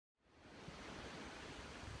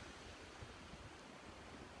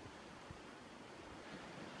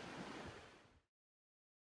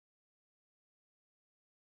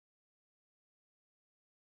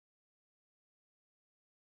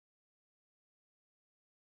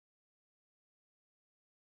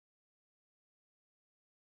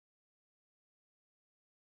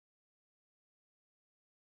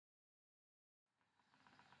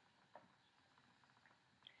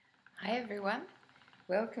Hi everyone,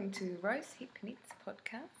 welcome to Rose Hip Knits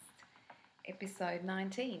podcast, episode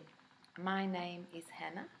 19. My name is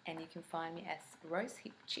Hanna and you can find me as Rose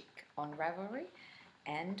Hip Chick on Ravelry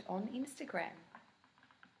and on Instagram.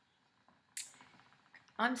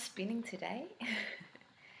 I'm spinning today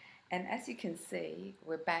and as you can see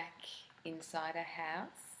we're back inside a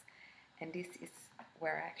house and this is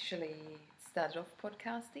where I actually started off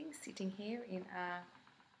podcasting, sitting here in a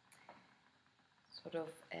sort of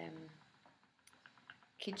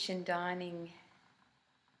kitchen, dining,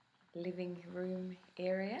 living room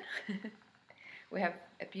area. We have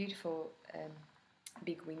a beautiful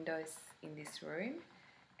big windows in this room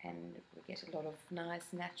and we get a lot of nice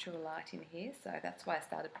natural light in here, so that's why I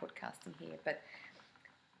started podcasting here. But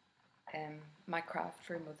my craft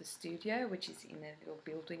room or the studio, which is in a little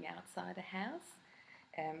building outside a house,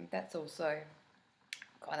 that's also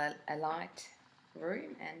got a light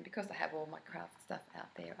room, and because I have all my craft stuff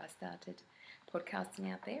out there, I started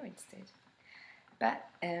podcasting out there instead. But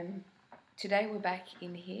today we're back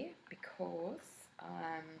in here because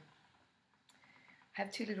I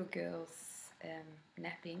have two little girls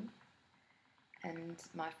napping, and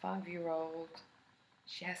my 5-year-old,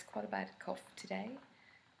 she has quite a bad cough today,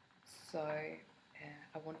 so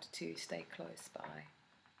I wanted to stay close by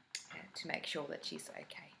to make sure that she's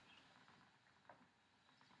okay.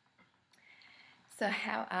 So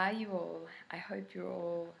how are you all? I hope you're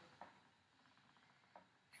all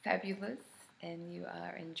fabulous and you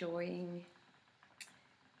are enjoying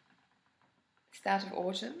the start of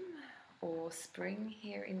autumn or spring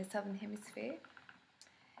here in the Southern Hemisphere.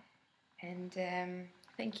 And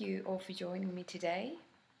thank you all for joining me today.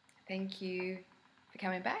 Thank you for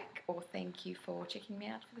coming back, or thank you for checking me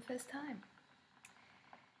out for the first time.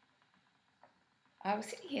 I was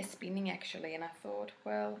sitting here spinning actually, and I thought,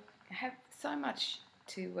 well, I have so much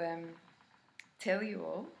to tell you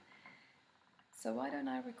all, so why don't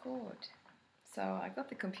I record? So I got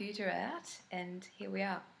the computer out and here we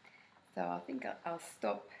are. So I think I'll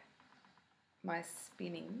stop my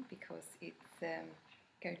spinning because it's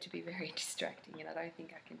going to be very distracting, and I don't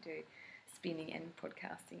think I can do spinning and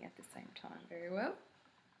podcasting at the same time very well.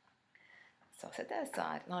 So I'll set that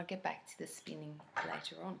aside and I'll get back to the spinning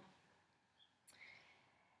later on.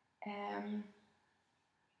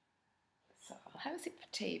 So I'll have a sip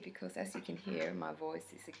of tea because, as you can hear, my voice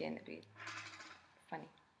is again a bit funny.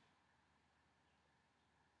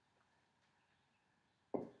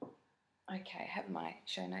 Okay, I have my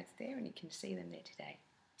show notes there and you can see them there today.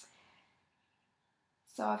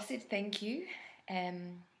 So I've said thank you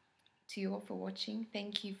to you all for watching.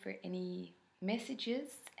 Thank you for any messages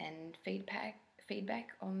and feedback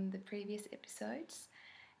on the previous episodes,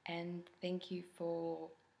 and thank you for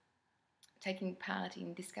taking part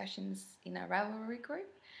in discussions in our Ravelry group.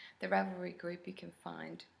 The Ravelry group you can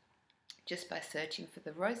find just by searching for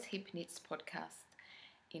the Rose Hip Knits podcast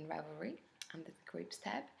in Ravelry under the groups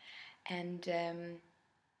tab. And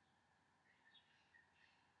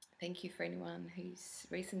thank you for anyone who's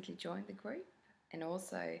recently joined the group, and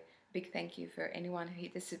also big thank you for anyone who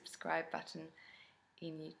hit the subscribe button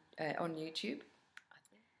on YouTube.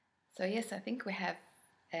 So yes, I think we have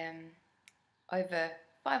over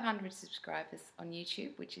 500 subscribers on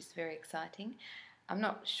YouTube, which is very exciting. I'm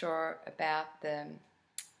not sure about the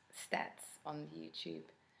stats on YouTube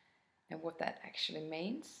and what that actually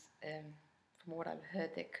means. From what I've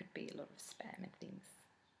heard, there could be a lot of spam and things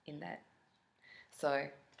in that. So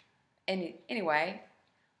anyway,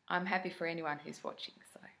 I'm happy for anyone who's watching.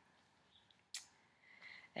 So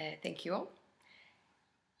thank you all.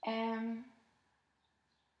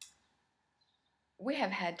 We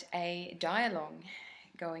have had a dialogue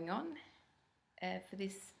going on for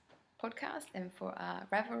this podcast and for our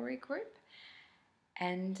Ravelry group,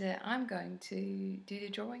 and I'm going to do the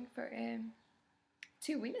drawing for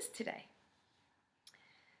 2 winners today.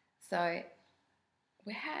 So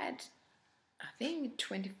we had, I think,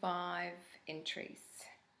 25 entries.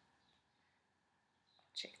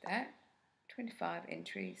 Check that. 25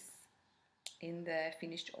 entries in the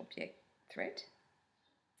finished object thread.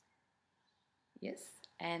 Yes,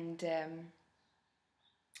 and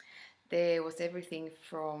there was everything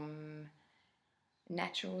from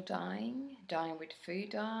natural dyeing, dyeing with food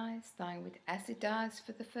dyes, dyeing with acid dyes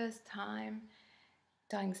for the first time,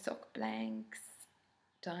 dyeing sock blanks,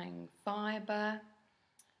 dyeing fibre,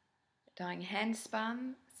 dyeing hand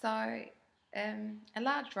spun. So a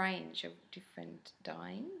large range of different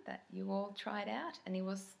dyeing that you all tried out, and it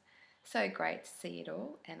was so great to see it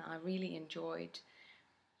all, and I really enjoyed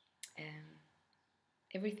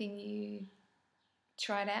everything you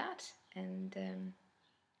tried out, and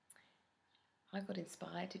I got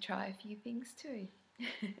inspired to try a few things too.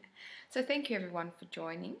 So thank you everyone for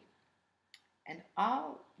joining, and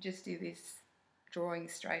I'll just do this drawing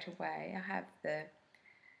straight away. I have the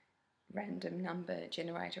random number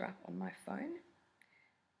generator up on my phone,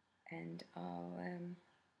 and I'm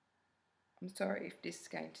sorry if this is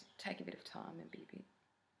going to take a bit of time and be a bit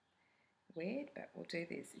weird, but we'll do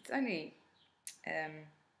this. It's only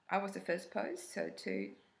I was the first pose, so 2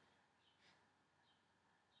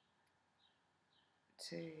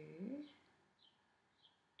 to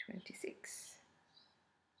 26.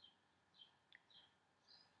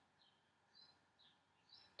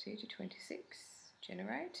 2 to 26,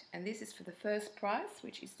 generate, and this is for the first prize,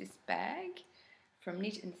 which is this bag from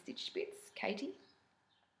Knit and Stitch Bits, Katie,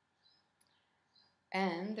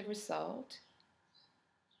 and the result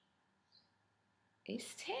is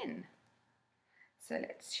 10. So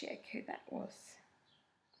let's check who that was.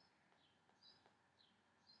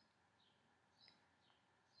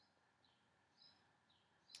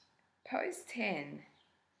 Pose 10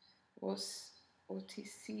 was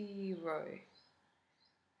Otisiro,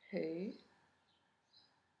 who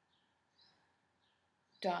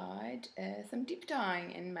dyed some dip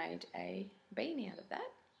dyeing and made a beanie out of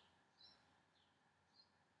that.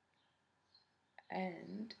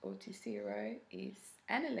 And Otisiro is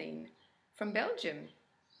Anneline from Belgium.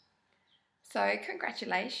 So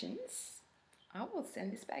congratulations. I will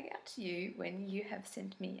send this bag out to you when you have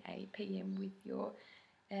sent me a PM with your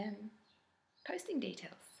posting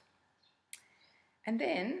details. And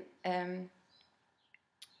then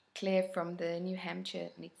Claire from the New Hampshire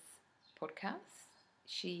Knits podcast,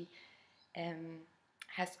 she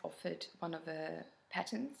has offered one of her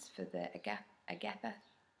patterns for the Agatha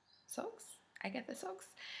socks,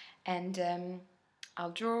 and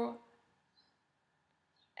I'll draw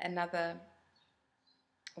another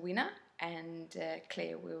winner, and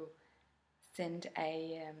Claire will send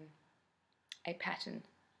a pattern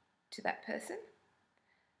to that person.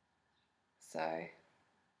 So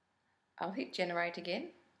I'll hit generate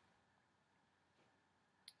again,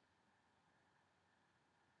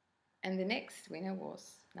 and the next winner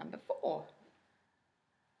was number 4,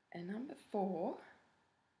 and number 4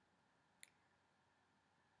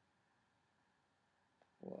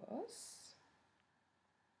 was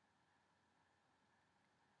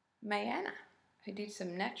Mayana, who did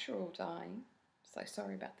some natural dyeing. So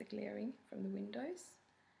sorry about the glaring from the windows.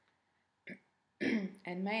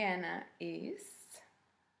 And Mayana is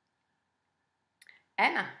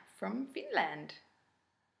Anna from Finland.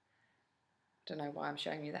 Don't know why I'm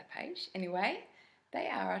showing you that page. Anyway, they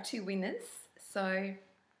are our 2 winners. So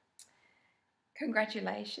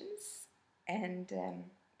congratulations, and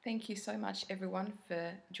thank you so much everyone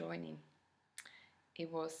for joining.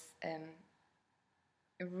 It was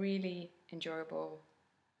a really enjoyable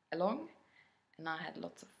along, and I had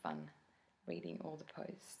lots of fun reading all the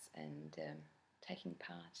posts and taking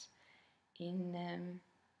part in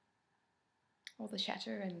all the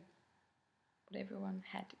chatter and what everyone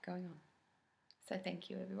had going on. So thank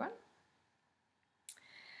you everyone.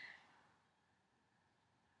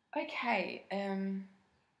 Okay,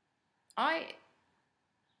 I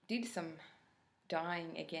did some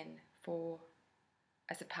dyeing again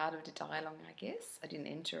as a part of the dye-along, I guess. I didn't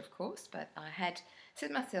enter, of course, but I had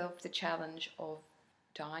set myself the challenge of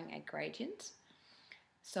dyeing a gradient.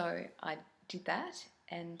 So I did that,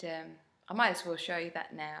 and I might as well show you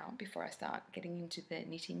that now before I start getting into the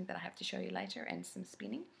knitting that I have to show you later, and some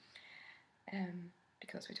spinning,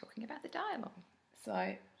 because we're talking about the dye-along.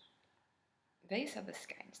 So these are the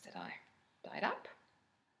skeins that I dyed up,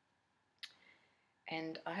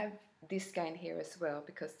 and I have this skein here as well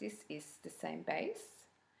because this is the same base.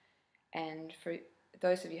 And for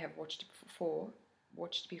those of you who have watched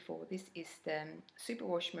before, this is the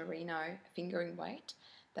Superwash Merino fingering weight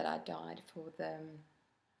that I dyed for the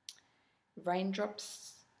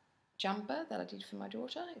raindrops jumper that I did for my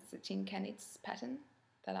daughter. It's the Tin Can Knits pattern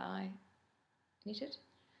that I knitted,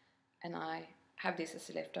 and I have this as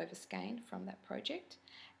a leftover skein from that project.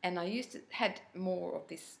 And I had more of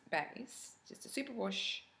this base, just a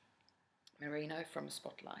Superwash Merino from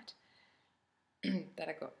Spotlight that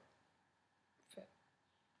I got for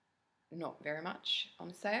not very much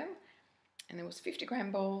on sale, and there was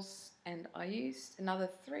 50-gram balls, and I used another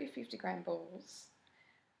 3 50-gram balls,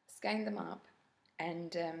 skeined them up,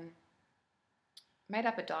 and made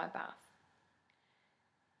up a dye bath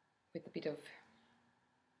with a bit of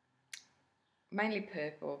mainly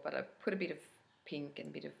purple, but I put a bit of pink and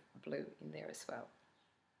a bit of blue in there as well.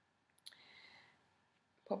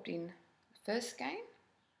 Popped in the first skein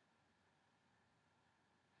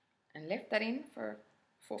and left that in for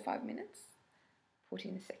 4 or 5 minutes. Put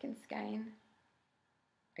in the second skein,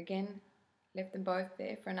 again left them both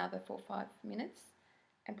there for another 4 or 5 minutes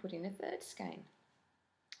and put in a third skein.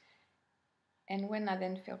 And when I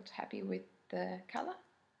then felt happy with the colour,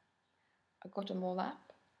 I got them all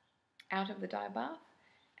up out of the dye bath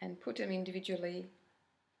and put them individually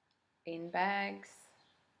in bags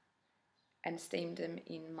and steamed them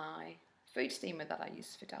in my food steamer that I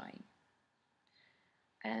use for dyeing.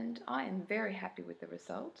 And I am very happy with the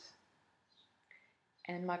result.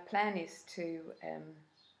 And my plan is to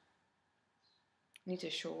knit a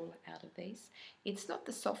shawl out of these. It's not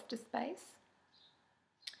the softest base,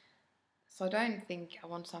 so I don't think I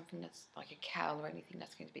want something that's like a cowl or anything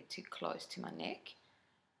that's going to be too close to my neck,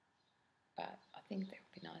 but I think that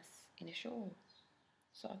would be nice in a shawl.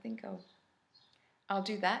 So I think I'll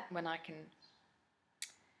do that when I can.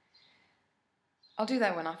 I'll do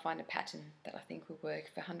that when I find a pattern that I think will work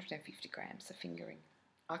for 150 grams of fingering.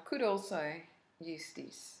 I could also use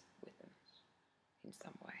this with them in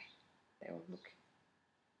some way. They will look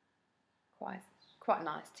quite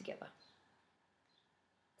nice together.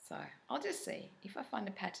 So I'll just see if I find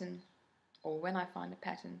a pattern, or when I find a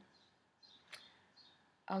pattern,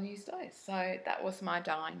 I'll use those. So that was my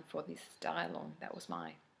dyeing for this dye along. That was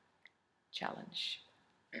my challenge.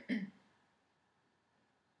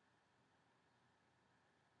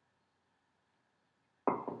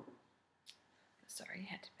 Sorry,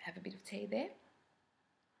 had to have a bit of tea there.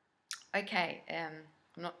 Okay, I'm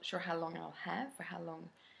not sure how long I'll have, for how long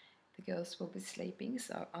the girls will be sleeping,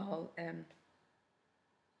 so I'll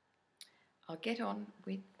get on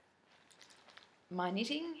with my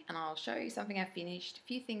knitting and I'll show you something I finished, a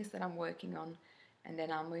few things that I'm working on, and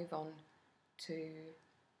then I'll move on to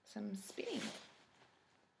some spinning.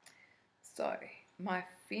 So my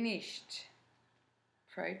finished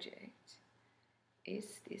project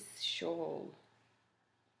is this shawl.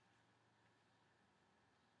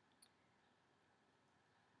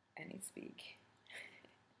 And it's big.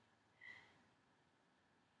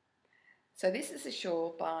 So this is a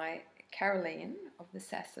shawl by Caroline of the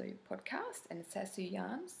Sasu podcast and Sasu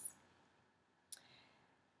Yarns.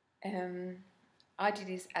 I did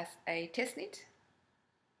this as a test knit,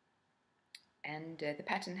 and the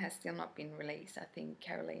pattern has still not been released. I think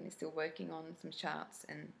Caroline is still working on some charts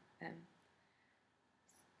and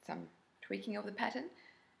some tweaking of the pattern.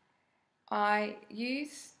 I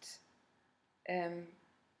used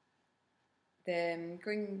the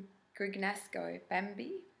Grignasco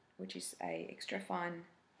Bambi, which is a extra fine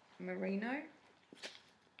merino,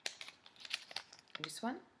 this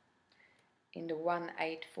one, in the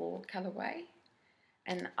 184 colourway,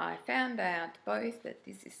 and I found out both that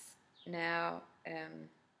this is now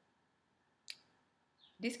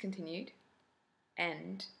discontinued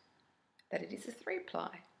and that it is a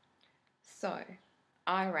 3-ply. So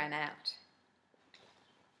I ran out,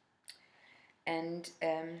 and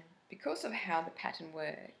because of how the pattern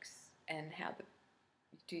works and how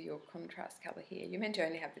you do your contrast colour here, you're meant to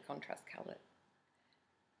only have the contrast colour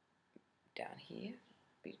down here,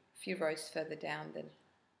 a few rows further down than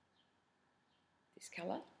this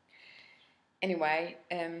colour. Anyway,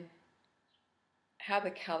 how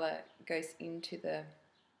the colour goes into the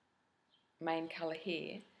main colour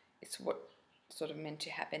here is what sort of meant to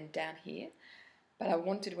happen down here, but I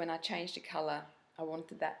wanted, when I changed the colour, I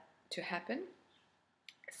wanted that to happen.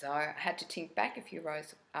 So I had to think back a few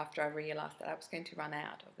rows after I realised that I was going to run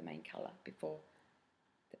out of the main colour before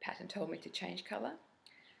the pattern told me to change colour.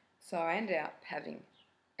 So I ended up having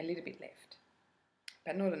a little bit left,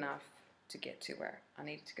 but not enough to get to where I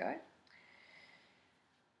needed to go.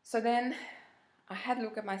 So then I had a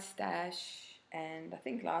look at my stash, and I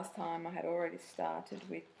think last time I had already started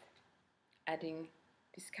with adding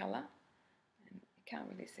this colour. And you can't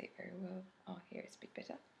really see it very well. Oh, here it's a bit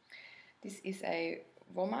better. This is a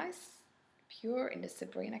Vomice Pure in the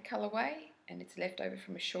Sabrina colourway, and it's left over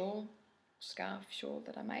from a shawl, scarf shawl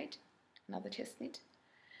that I made, another test knit.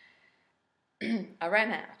 I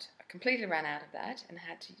completely ran out of that and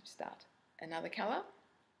had to start another colour,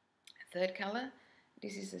 a third colour.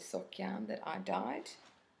 This is a sock yarn that I dyed,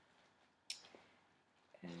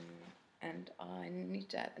 and I knit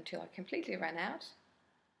that until I completely ran out,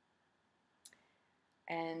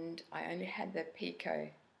 and I only had the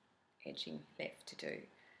picot edging left to do,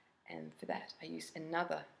 and for that I used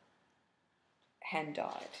another hand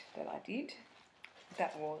dyed that I did.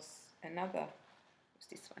 That was another, what's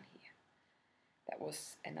this one here? That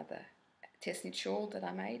was another test knit shawl that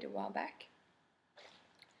I made a while back,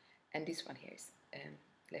 and this one here is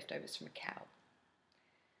leftovers from a cow.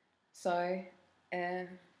 So I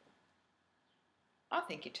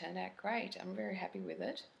think it turned out great. I'm very happy with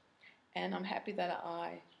it, and I'm happy that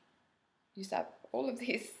I used up all of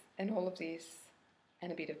this and all of this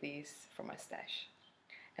and a bit of these from my stash.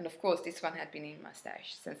 And of course this one had been in my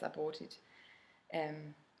stash since I bought it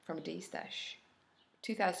from a D-stash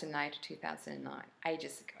 2008 to 2009,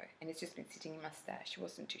 ages ago, and it's just been sitting in my stash. I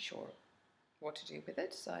wasn't too sure what to do with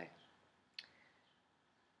it, so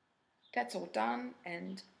that's all done,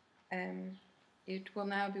 and it will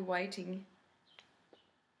now be waiting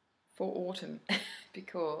for autumn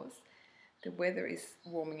because the weather is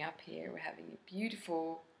warming up here. We're having a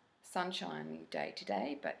beautiful sunshiny day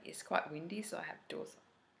today, but it's quite windy, so I have doors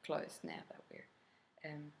closed now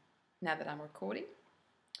that I'm recording.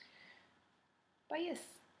 But yes,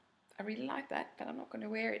 I really like that, but I'm not going to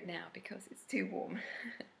wear it now because it's too warm.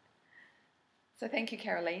 So thank you,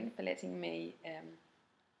 Caroline, for letting me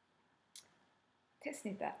test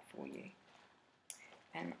knit that for you.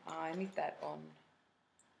 And I knit that on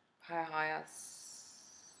higher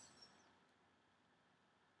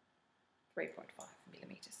 3.5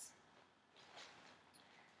 millimeters.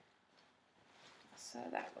 So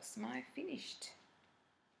that was my finished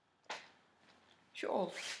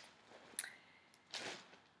shawl.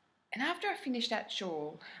 And after I finished that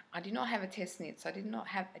shawl, I did not have a test knit, so I did not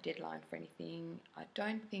have a deadline for anything. I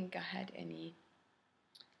don't think I had any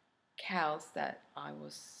cows that I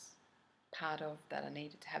was part of that I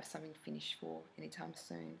needed to have something finished for anytime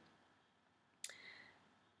soon.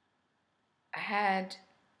 I had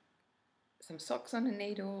some socks on the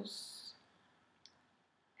needles,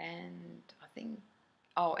 and I think,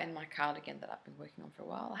 oh, and my cardigan that I've been working on for a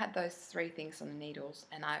while. I had those 3 things on the needles,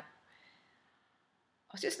 and I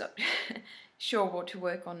was just not sure what to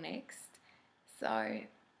work on next. So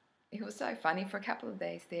it was so funny. For a couple of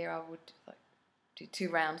days there, I would do 2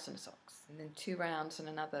 rounds on socks, and then 2 rounds on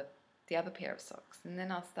the other pair of socks, and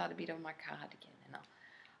then I'll start a bit on my cardigan, and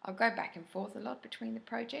I'll go back and forth a lot between the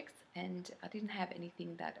projects, and I didn't have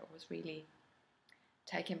anything that I was really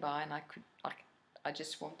taken by, and I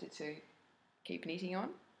just wanted to keep knitting on.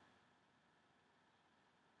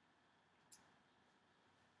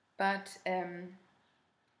 But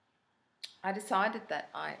I decided that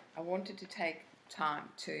I wanted to take time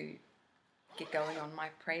to get going on my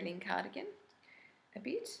praline cardigan a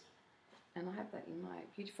bit, and I have that in my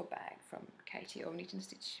beautiful bag from Katie or Knit and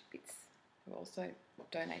Stitch Bits, who also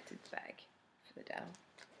donated the bag for the day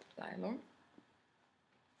along.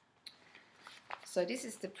 So this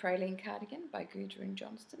is the praline cardigan by Gudrun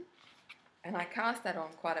Johnston, and I cast that on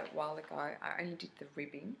quite a while ago. I only did the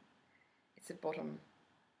ribbing. It's a bottom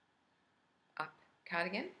up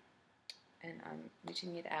cardigan, and I'm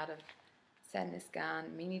knitting it out of Sadness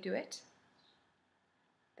Garn Mini Duet.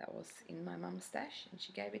 That was in my mum's stash, and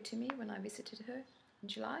she gave it to me when I visited her in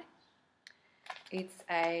July. It's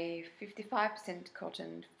a 55%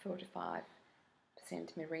 cotton, 45%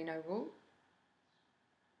 merino wool.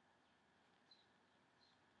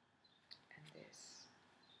 And there's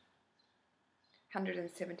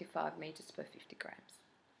 175 meters per 50 grams.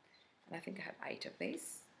 And I think I have 8 of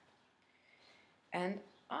these. And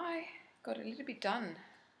I got a little bit done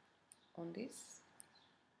on this.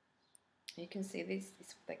 You can see this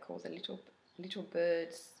is what they call the little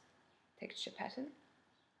birds texture pattern.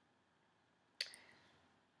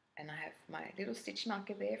 And I have my little stitch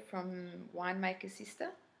marker there from Winemaker Sister.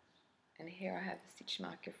 And here I have a stitch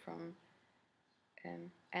marker from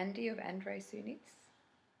Andy of Andre Sue Knits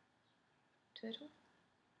Turtle.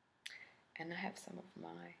 And I have some of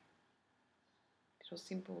my little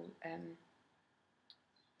simple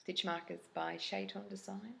stitch markers by Shaiton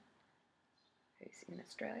Design, who's in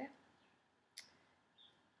Australia.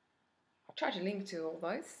 I'll try to link to all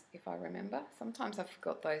those if I remember. Sometimes I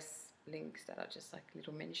forgot those links that are just like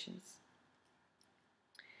little mentions.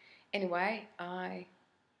 Anyway, I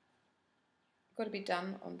got a bit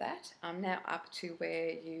done on that. I'm now up to where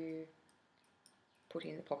you put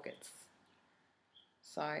in the pockets.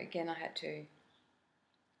 So again, I had to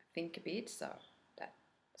think a bit, so that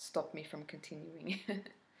stopped me from continuing.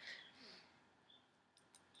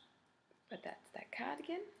 But that's that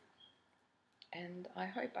cardigan, and I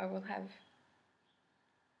hope I will have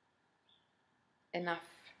enough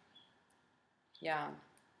yarn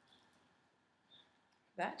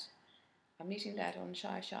for that. I'm knitting that on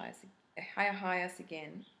Highs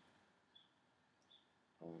again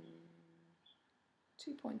on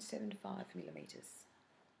 2.75 millimeters,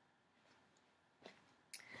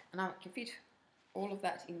 and I can fit all of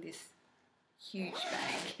that in this huge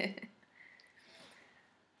bag.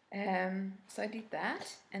 So I did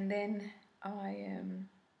that, and then I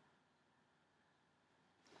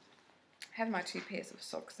have my 2 pairs of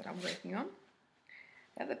socks that I'm working on.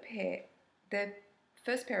 The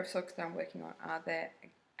first pair of socks that I'm working on are the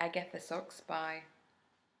Agatha socks by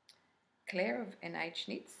Claire of NH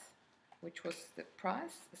Knits, which was the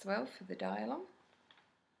price as well for the dye along.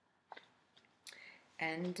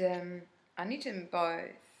 And I knit them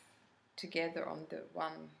both together on the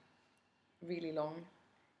one really long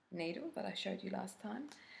needle that I showed you last time.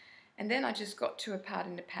 And then I just got to a part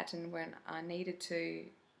in the pattern when I needed to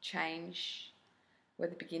change where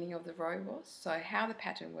the beginning of the row was. So how the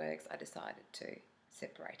pattern works, I decided to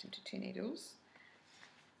separate into 2 needles.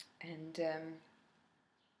 And that's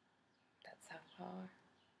how far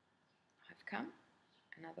I've come.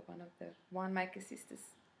 Another one of the Winemaker Sisters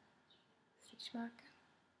stitch marker.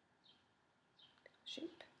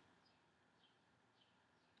 Sheep.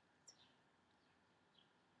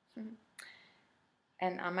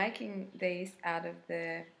 And I'm making these out of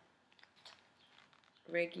the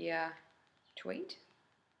Regia tweed,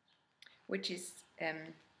 which is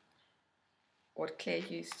what Claire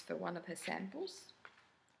used for one of her samples.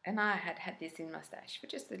 And I had this in my stash for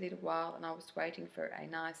just a little while, and I was waiting for a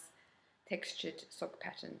nice textured sock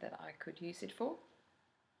pattern that I could use it for.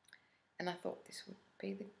 And I thought this would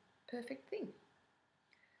be the perfect thing.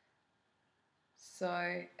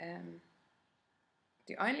 So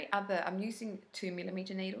the only other, I'm using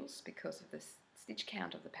 2mm needles because of the stitch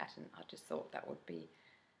count of the pattern. I just thought that would be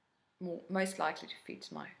most likely to fit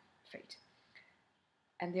my feet.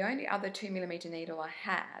 And the only other 2mm needle I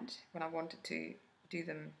had when I wanted to do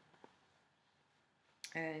them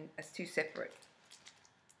as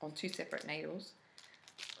on two separate needles,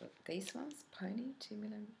 these ones, pony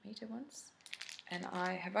 2mm ones, and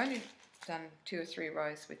I have only done 2 or 3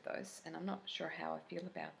 rows with those, and I'm not sure how I feel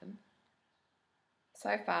about them.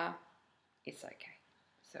 So far, it's okay.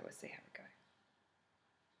 So we'll see how we go.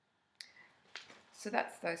 So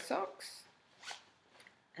that's those socks.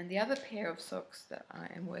 And the other pair of socks that I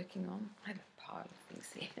am working on, I have a pile of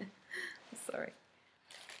things here. Sorry.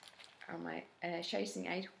 Are my Chasing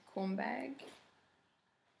Acorn bag.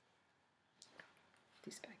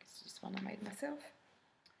 This bag is just one I made myself.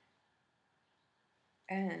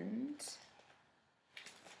 And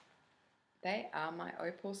they are my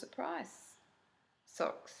Opal Surprise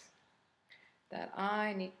socks that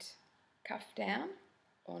I knit cuff down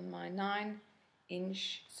on my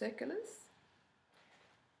 9-inch circulars.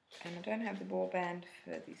 And I don't have the ball band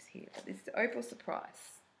for this here, but this is the Opal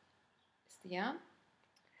Surprise. It's the yarn.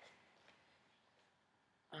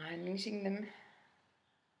 I'm knitting them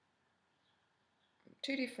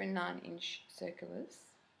 2 different 9-inch circulars,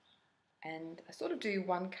 and I sort of do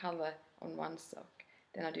one colour on one sock,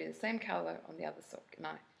 then I do the same colour on the other sock, and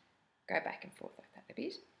I go back and forth like that a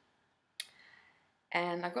bit.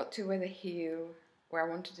 And I got to where I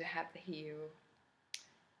wanted to have the heel,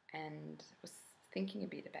 and was thinking a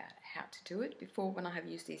bit about how to do it. Before, when I have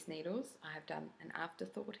used these needles, I have done an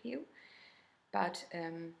afterthought heel, but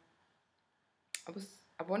I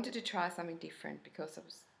wanted to try something different because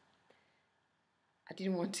I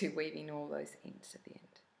didn't want to weave in all those ends at the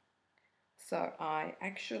end. So I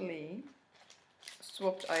actually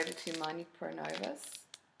swapped over to my Knit Pro Novas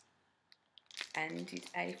and did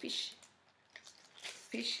a fish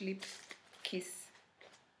lip kiss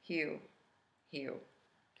heel.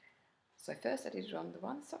 So first I did it on the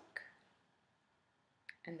one sock,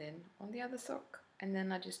 and then on the other sock, and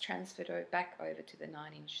then I just transferred it back over to the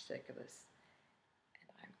 9-inch circulars,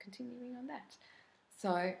 and I'm continuing on that.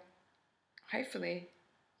 So hopefully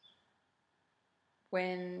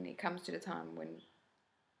when it comes to the time when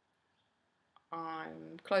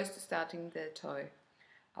I'm close to starting the toe,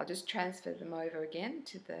 I'll just transfer them over again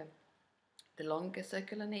to the longer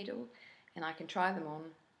circular needle, and I can try them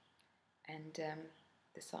on and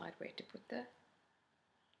decide where to put the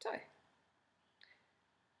toe.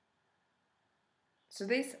 So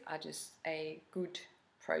these are just a good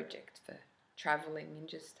project for travelling and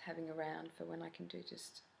just having around for when I can do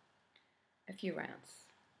just a few rounds.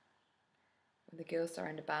 When the girls are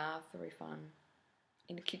in the bath, or if I'm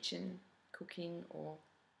in the kitchen cooking, or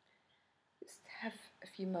just have a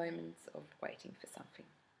few moments of waiting for something.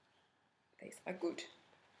 These are good.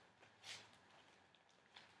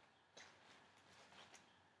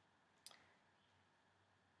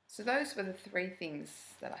 So those were the 3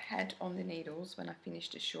 things that I had on the needles when I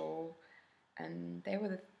finished a shawl, and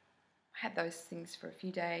I had those things for a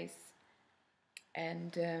few days,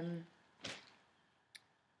 and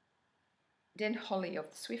then Holly of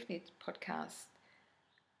the Swift Knit podcast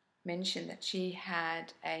mentioned that she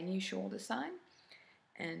had a new shawl design,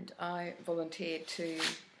 and I volunteered to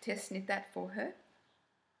test knit that for her,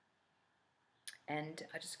 and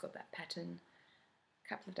I just got that pattern a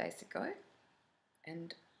couple of days ago,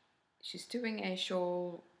 and she's doing a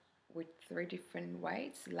shawl with 3 different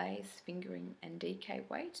weights: lace, fingering and DK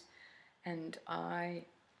weight, and I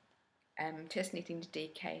test knitting to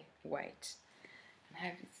DK weight. And I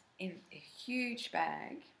have this in a huge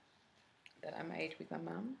bag that I made with my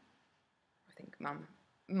mum. I think mum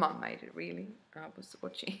made it really. I was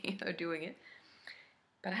watching her doing it.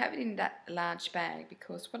 But I have it in that large bag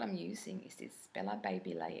because what I'm using is this Bella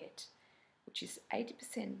Baby Layette, which is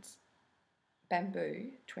 80%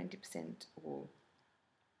 bamboo, 20% wool.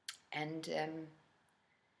 And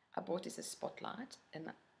I bought this as Spotlight,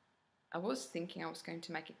 and I was thinking I was going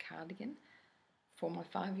to make a cardigan for my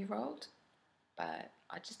 5-year-old, but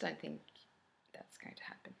I just don't think that's going to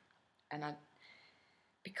happen. And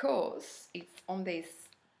because it's on these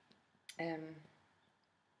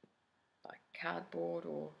like cardboard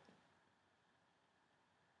or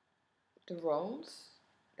the rolls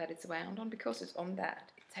that it's wound on, because it's on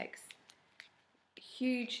that, it takes a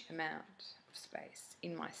huge amount of space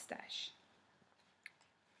in my stash.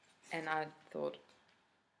 And I thought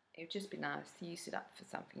it would just be nice to use it up for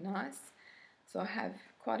something nice. So I have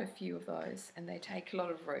quite a few of those, and they take a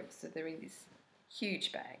lot of room, so they're in this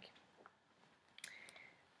huge bag.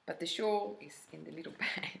 But the shawl is in the little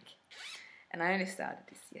bag, and I only started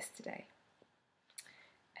this yesterday.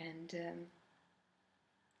 And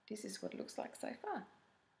this is what it looks like so far.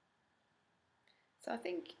 So I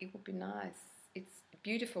think it would be nice. It's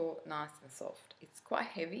beautiful, nice and soft. It's quite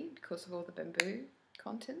heavy because of all the bamboo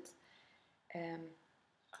content. I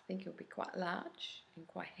think it will be quite large and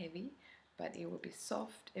quite heavy, but it will be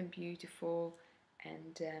soft and beautiful,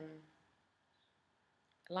 and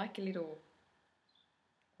like a little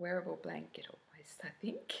wearable blanket almost, I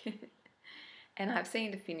think. And I've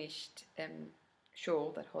seen the finished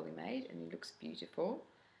shawl that Holly made, and it looks beautiful.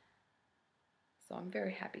 So I'm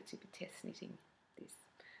very happy to be test knitting this.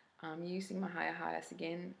 I'm using my Highas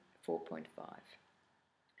again, 4.5.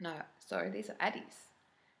 No, sorry, these are Addies,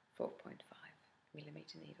 4.5mm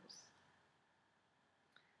needles.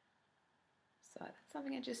 So that's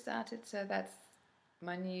something I just started, so that's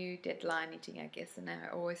my new deadline knitting, I guess, and now I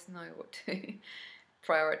always know what to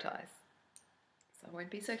prioritise. So I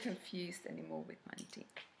won't be so confused anymore with my knitting.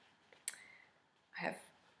 I have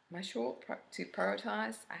my shawl to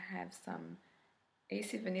prioritise. I have some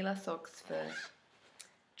easy vanilla socks for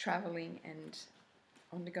travelling and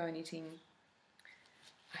on-the-go knitting.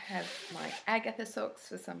 I have my Agatha socks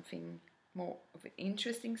for something more of an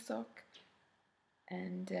interesting sock,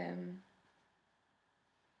 and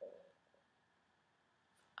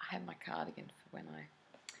I have my cardigan for when I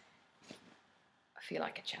feel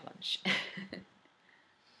like a challenge.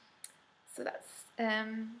 So that's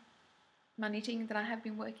my knitting that I have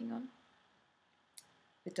been working on,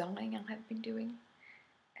 the dyeing I have been doing,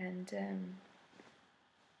 and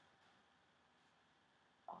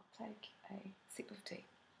I'll take a sip of tea.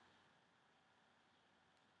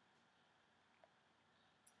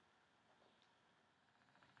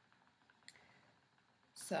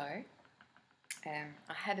 So I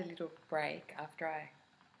had a little break after I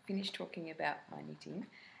finished talking about my knitting,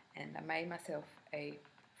 and I made myself a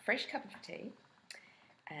fresh cup of tea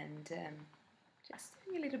and just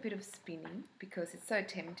doing a little bit of spinning because it's so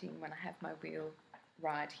tempting when I have my wheel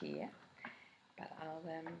right here. But I'll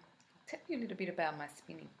tell you a little bit about my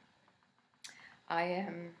spinning. I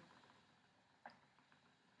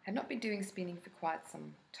had not been doing spinning for quite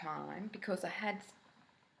some time because I had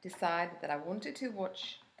decided that I wanted to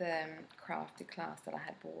watch the crafty class that I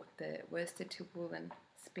had bought, the worsted to woolen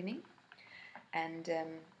spinning. And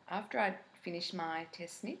after I finished my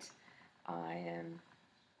test knit, I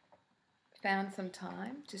found some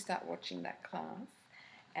time to start watching that class,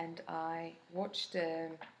 and I watched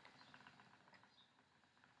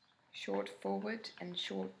short forward and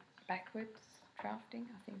short backwards drafting,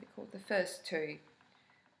 I think they're called, the first two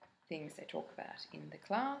things they talk about in the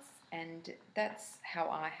class, and that's how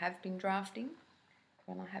I have been drafting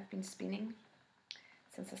when I have been spinning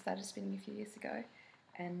since I started spinning a few years ago.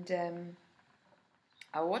 And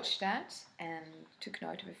I watched that and took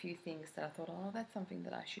note of a few things that I thought, oh, that's something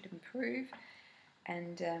that I should improve,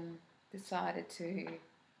 and decided to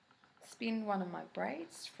spin one of my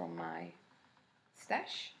braids from my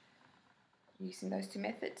stash using those two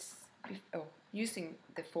methods, using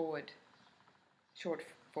the short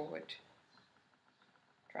forward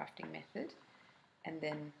drafting method, and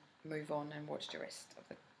then move on and watch the rest of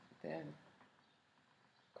the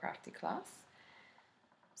crafty class.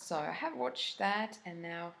 So I have watched that, and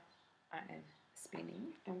now I am spinning,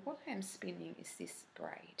 and what I am spinning is this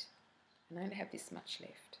braid, and I only have this much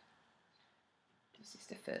left. This is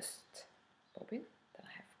the first bobbin that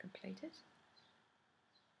I have completed.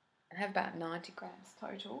 I have about 90 grams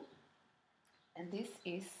total, and this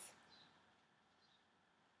is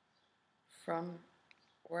from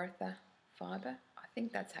Werther Fibre. I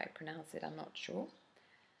think that's how you pronounce it, I'm not sure.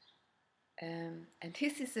 And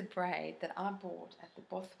this is a braid that I bought at the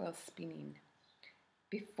Bothwell Spinning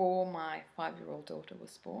before my 5-year-old daughter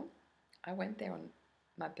was born. I went there on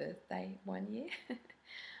my birthday one year.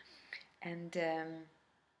 And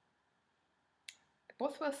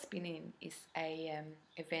Bothwell Spinning is a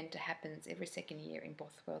event that happens every second year in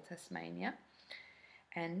Bothwell, Tasmania.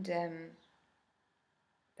 And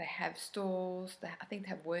they have stalls, I think they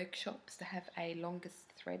have workshops, they have a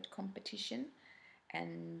longest thread competition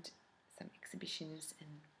and some exhibitions and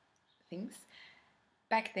things.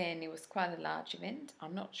 Back then it was quite a large event.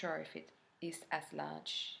 I'm not sure if it is as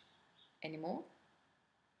large anymore.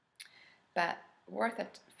 But Worth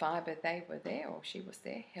Fibre, they were there, or she was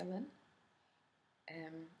there, Helen,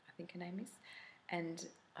 I think her name is. And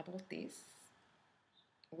I bought this,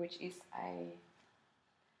 which is a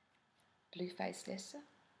blue-faced Leicester.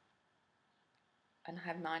 And I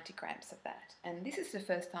have 90 grams of that. And this is the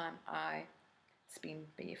first time I spin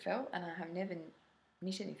BFL, and I have never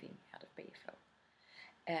knit anything out of BFL.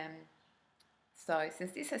 So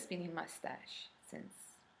since this has been in my stash since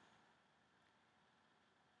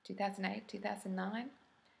 2008, 2009,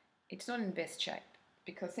 it's not in best shape,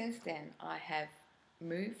 because since then I have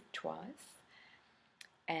moved twice,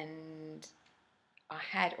 and I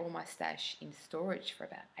had all my stash in storage for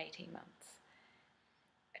about 18 months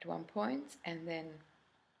at one point, and then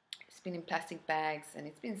it's been in plastic bags and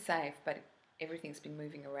it's been safe, but everything's been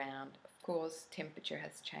moving around. Of course, temperature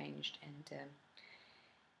has changed, and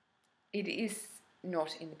it is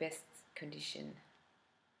not in the best condition,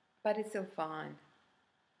 but it's still fine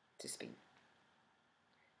to spin.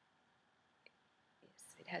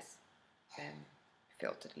 Yes, it has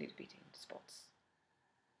felted a little bit in spots.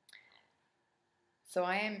 So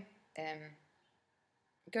I am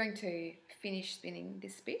going to finish spinning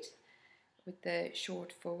this bit with the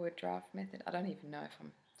short forward draft method. I don't even know if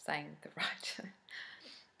I'm saying the right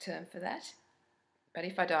term for that, but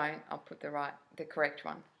if I don't, I'll put the correct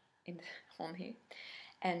one on here.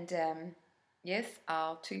 And yes,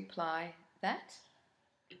 I'll 2-ply that,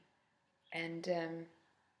 and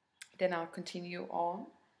then I'll continue on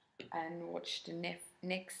and watch the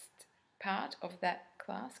next part of that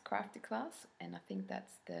class, crafty class, and I think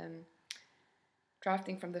that's the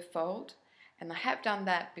drafting from the fold. And I have done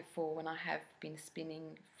that before when I have been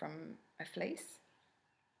spinning from a fleece.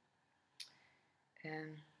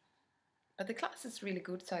 But the class is really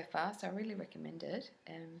good so far, so I really recommend it.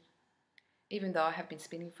 Even though I have been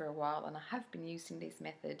spinning for a while and I have been using these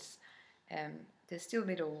methods, there's still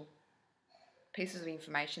little pieces of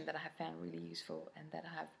information that I have found really useful, and that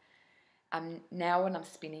I have now when I'm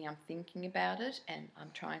spinning, I'm thinking about it, and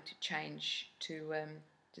I'm trying to change to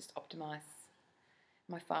just optimize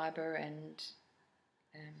my fibre and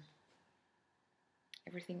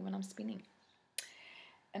everything when I'm spinning.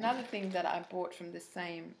 Another thing that I bought from the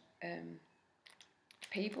same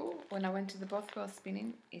people when I went to the Bothwell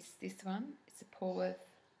Spinning is this one. It's a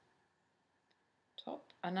Paulworth top,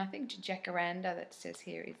 and I think Jacaranda that says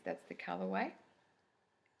here that's the colourway.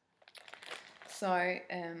 So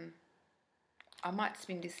I might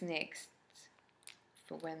spin this next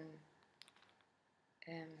for when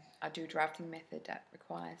I do drafting method that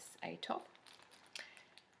requires a top.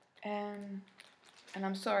 And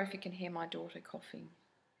I'm sorry if you can hear my daughter coughing.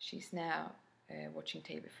 She's now watching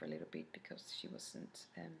TV for a little bit because she wasn't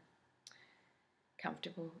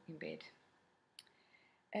comfortable in bed.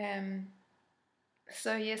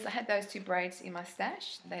 So yes, I had those 2 braids in my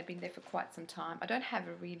stash. They've been there for quite some time. I don't have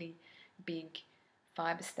a really big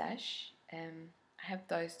fibre stash. I have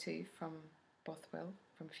those 2 from Bothwell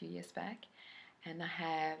from a few years back, and I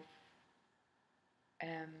have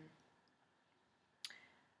a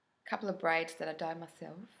couple of braids that I dyed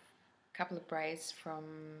myself, a couple of braids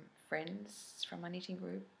from friends from my knitting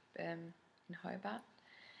group in Hobart,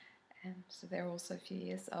 so they're also a few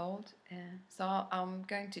years old. So I'm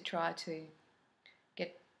going to try to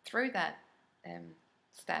get through that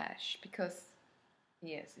stash, because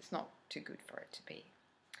yes, it's not too good for it to be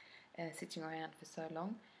sitting around for so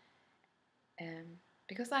long,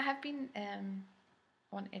 because I have been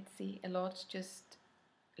on Etsy a lot, just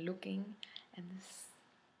looking, and there's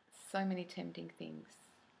so many tempting things,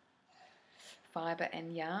 fibre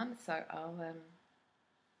and yarn. So I'll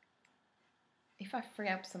if I free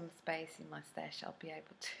up some space in my stash, I'll be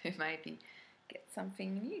able to maybe get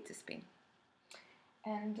something new to spin.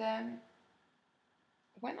 And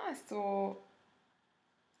when I saw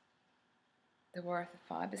the Worth of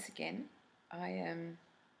Fibres again,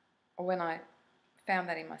 or when I found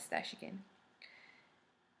that in my stash again,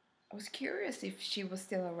 I was curious if she was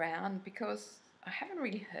still around, because I haven't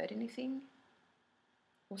really heard anything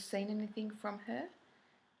or seen anything from her.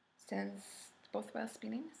 since Bothwell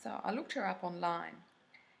Spinning. So I looked her up online,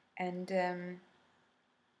 and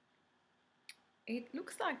it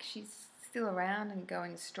looks like she's still around and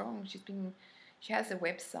going strong. She has a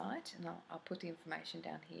website, and I'll put the information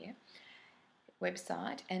down here.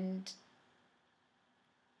 Website, and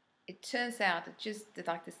it turns out that just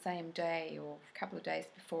like the same day or a couple of days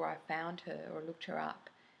before I found her or looked her up,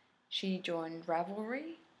 she joined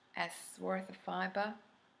Ravelry as Worth of Fibre,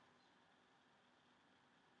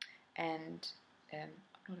 and I'm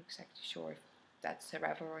not exactly sure if that's her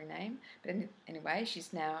Ravelry name, but anyway,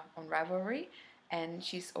 she's now on Ravelry, and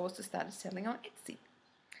she's also started selling on Etsy,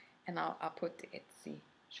 and I'll put the Etsy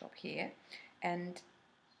shop here, and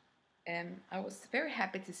I was very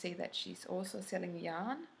happy to see that she's also selling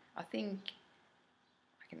yarn. I think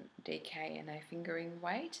like an DK and a fingering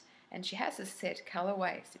weight, and she has a set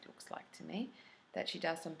colourways, it looks like to me, that she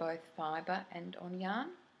does on both fibre and on yarn.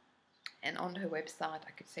 And on her website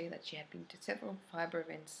I could see that she had been to several fibre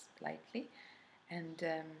events lately, and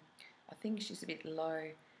I think she's a bit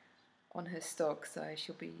low on her stock, so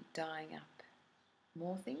she'll be dyeing up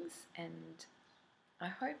more things, and I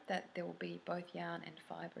hope that there will be both yarn and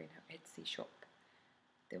fibre in her Etsy shop.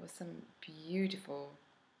 There were some beautiful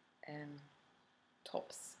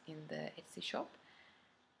tops in the Etsy shop,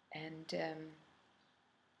 and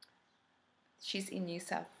she's in New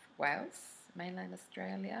South Wales, mainland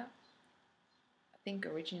Australia, I think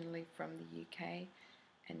originally from the UK,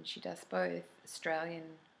 and she does both Australian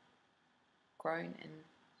grown and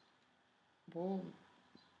wool,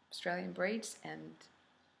 Australian breeds, and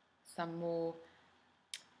some more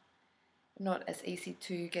not as easy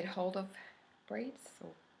to get hold of breeds, or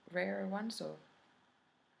rarer ones, or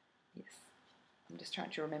yes, I'm just trying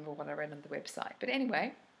to remember what I read on the website. But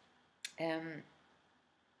anyway,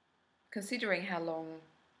 considering how long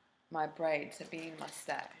my braids have been in my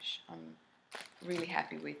stash, I'm really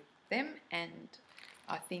happy with them, and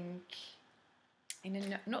I think in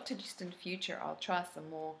a not too distant future I'll try some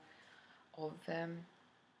more of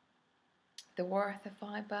the Worth of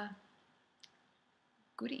Fibre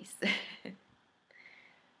goodies. I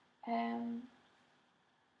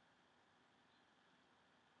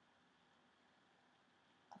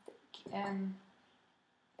think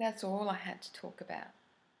that's all I had to talk about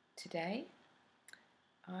today.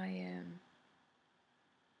 I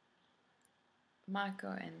might go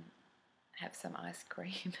and have some ice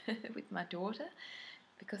cream with my daughter,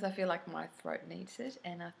 because I feel like my throat needs it,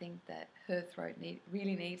 and I think that her throat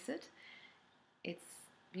really needs it. It's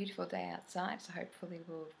a beautiful day outside, so hopefully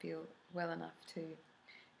we'll feel well enough to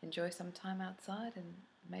enjoy some time outside, and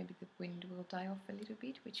maybe the wind will die off a little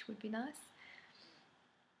bit, which would be nice.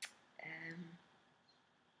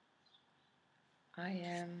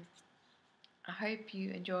 I hope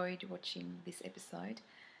you enjoyed watching this episode.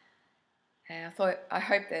 I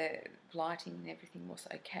hope the lighting and everything was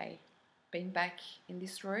okay. Being back in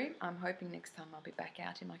this room, I'm hoping next time I'll be back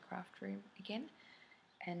out in my craft room again.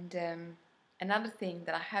 And another thing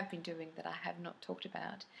that I have been doing that I have not talked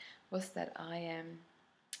about was that I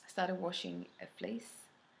started washing a fleece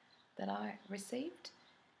that I received.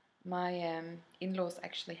 My in-laws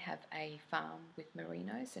actually have a farm with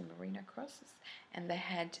merinos and merino crosses, and they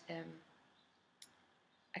had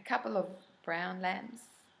a couple of brown lambs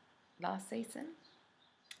last season,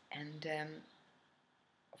 and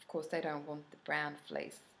of course they don't want the brown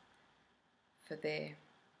fleece for their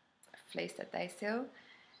fleece that they sell,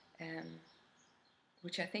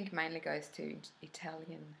 which I think mainly goes to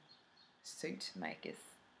Italian suit makers,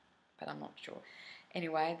 but I'm not sure.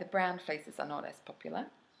 Anyway, the brown fleeces are not as popular,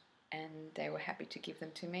 and they were happy to give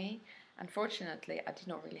them to me. Unfortunately, I did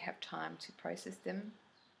not really have time to process them,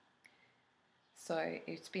 so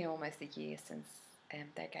it's been almost a year since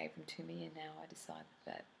they gave them to me, and now I decided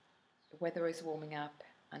that the weather is warming up,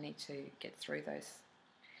 I need to get through those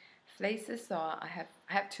fleeces. So I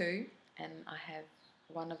have two, and I have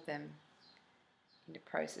one of them in the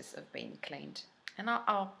process of being cleaned, and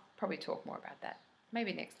I'll probably talk more about that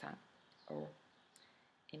maybe next time or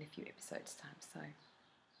in a few episodes time. So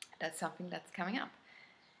that's something that's coming up.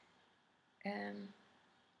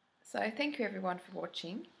 So thank you everyone for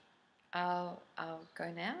watching. I'll go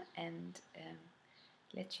now and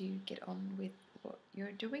let you get on with what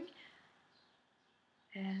you're doing.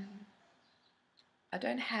 I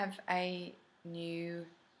don't have a new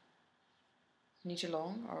knit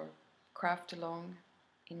along or craft along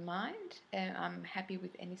in mind. I'm happy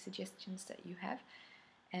with any suggestions that you have,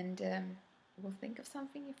 and we'll think of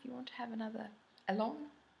something. If you want to have another along,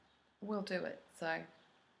 we'll do it. So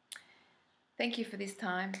thank you for this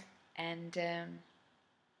time, and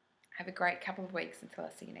have a great couple of weeks until I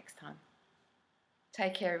see you next time.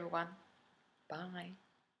 Take care everyone. Bye.